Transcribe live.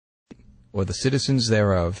or the citizens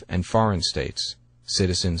thereof, and foreign states,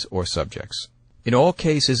 citizens or subjects. In all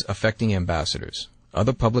cases affecting ambassadors,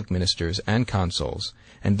 other public ministers, and consuls,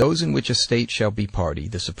 and those in which a state shall be party,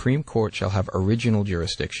 the Supreme Court shall have original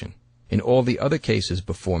jurisdiction. In all the other cases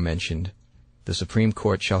before mentioned, the Supreme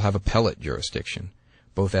Court shall have appellate jurisdiction,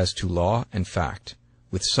 both as to law and fact,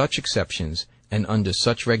 with such exceptions and under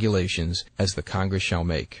such regulations as the Congress shall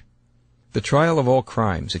make. The trial of all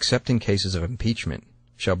crimes, except in cases of impeachment,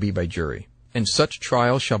 shall be by jury, and such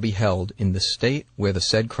trial shall be held in the state where the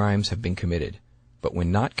said crimes have been committed. But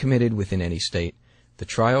when not committed within any state, the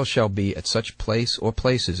trial shall be at such place or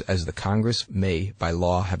places as the Congress may by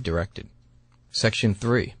law have directed. Section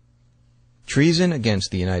 3. Treason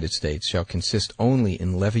against the United States shall consist only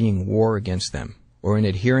in levying war against them, or in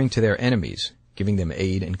adhering to their enemies, giving them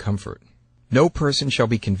aid and comfort. No person shall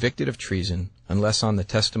be convicted of treason unless on the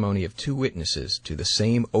testimony of 2 witnesses to the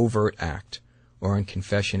same overt act, or on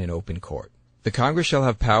confession in open court. The Congress shall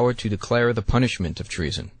have power to declare the punishment of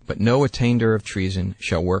treason, but no attainder of treason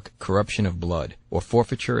shall work corruption of blood, or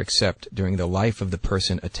forfeiture except during the life of the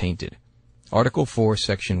person attainted. Article 4,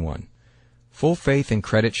 Section 1. Full faith and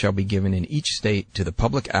credit shall be given in each state to the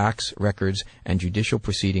public acts, records, and judicial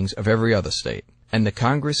proceedings of every other state. And the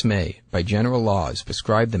Congress may, by general laws,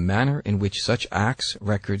 prescribe the manner in which such acts,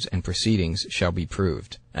 records, and proceedings shall be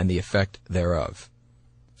proved, and the effect thereof.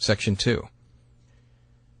 Section 2.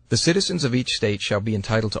 The citizens of each state shall be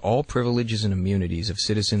entitled to all privileges and immunities of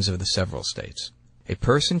citizens of the several states. A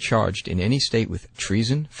person charged in any state with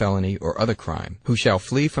treason, felony, or other crime, who shall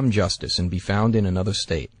flee from justice and be found in another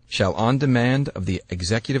state, shall on demand of the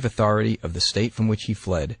executive authority of the state from which he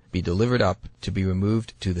fled be delivered up to be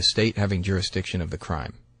removed to the state having jurisdiction of the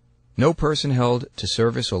crime. No person held to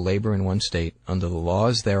service or labor in one state under the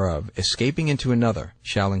laws thereof, escaping into another,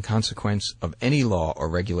 shall in consequence of any law or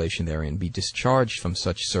regulation therein be discharged from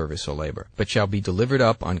such service or labor, but shall be delivered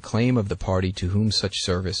up on claim of the party to whom such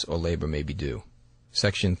service or labor may be due.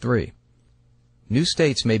 Section 3. New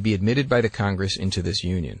states may be admitted by the Congress into this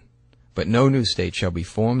Union, but no new state shall be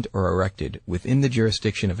formed or erected within the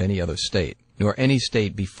jurisdiction of any other state, nor any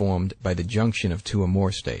state be formed by the junction of 2 or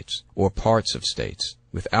more states, or parts of states,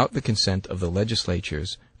 without the consent of the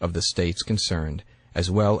legislatures of the states concerned, as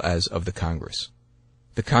well as of the Congress.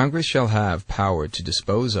 The Congress shall have power to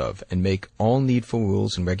dispose of and make all needful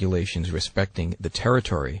rules and regulations respecting the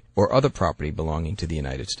territory or other property belonging to the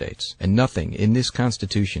United States, and nothing in this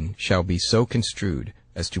Constitution shall be so construed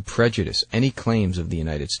as to prejudice any claims of the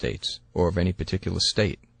United States or of any particular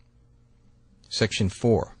state. Section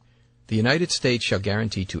 4. The United States shall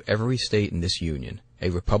guarantee to every state in this Union a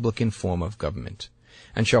republican form of government,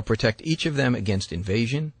 and shall protect each of them against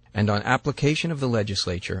invasion, and on application of the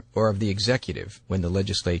legislature or of the executive, when the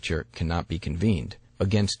legislature cannot be convened,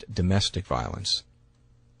 against domestic violence.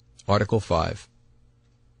 Article 5.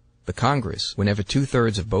 The Congress, whenever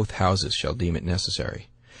 2/3 of both houses shall deem it necessary,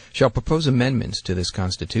 shall propose amendments to this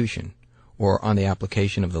Constitution, or on the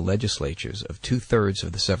application of the legislatures of 2/3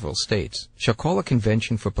 of the several states, shall call a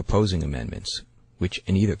convention for proposing amendments, which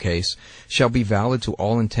in either case shall be valid to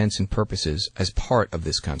all intents and purposes as part of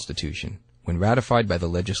this Constitution, when ratified by the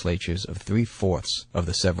legislatures of 3/4 of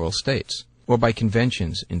the several states, or by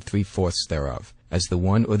conventions in 3/4 thereof, as the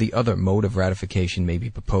one or the other mode of ratification may be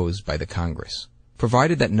proposed by the Congress,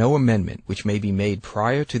 provided that no amendment which may be made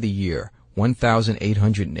prior to the year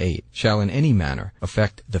 1808 shall in any manner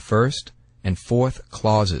affect the 1st and 4th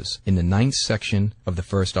clauses in the 9th section of the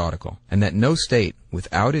 1st article, and that no state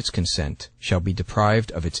without its consent shall be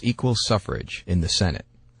deprived of its equal suffrage in the Senate.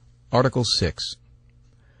 Article 6.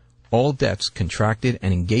 All debts contracted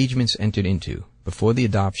and engagements entered into before the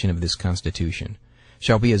adoption of this Constitution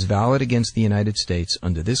shall be as valid against the United States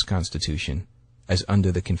under this Constitution as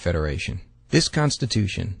under the Confederation. This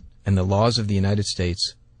Constitution and the laws of the United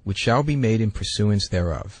States which shall be made in pursuance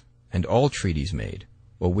thereof, and all treaties made,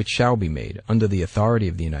 or which shall be made under the authority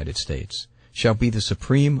of the United States, shall be the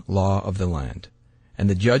supreme law of the land, and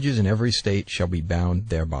the judges in every state shall be bound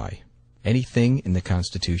thereby. Anything in the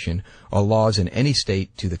Constitution or laws in any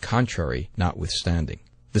state to the contrary notwithstanding.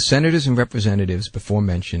 The senators and representatives before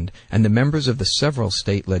mentioned, and the members of the several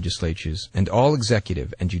state legislatures, and all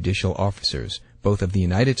executive and judicial officers, both of the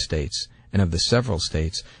United States and of the several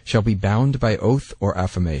states, shall be bound by oath or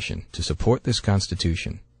affirmation to support this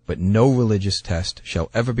Constitution, but no religious test shall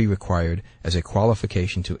ever be required as a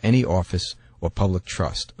qualification to any office or public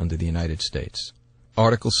trust under the United States.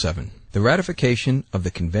 Article 7. The ratification of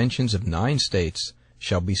the conventions of 9 states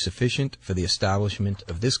shall be sufficient for the establishment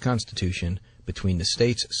of this Constitution between the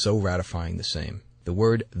states so ratifying the same, the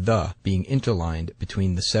word "the" being interlined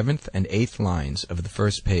between the 7th and 8th lines of the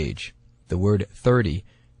first page, the word 30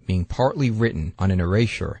 being partly written on an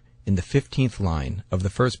erasure in the 15th line of the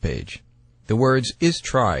first page. The words "is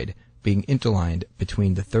tried" being interlined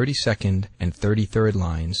between the 32nd and 33rd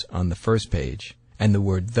lines on the first page, and the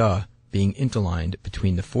word "the" being interlined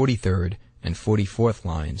between the 43rd and 44th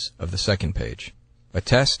lines of the second page.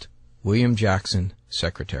 Attest: William Jackson,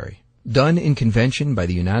 Secretary. Done in convention by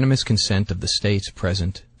the unanimous consent of the States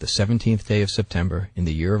present the 17th day of September in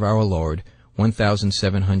the year of our Lord,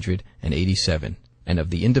 1787, and of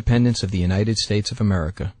the independence of the United States of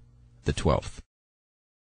America, the 12th.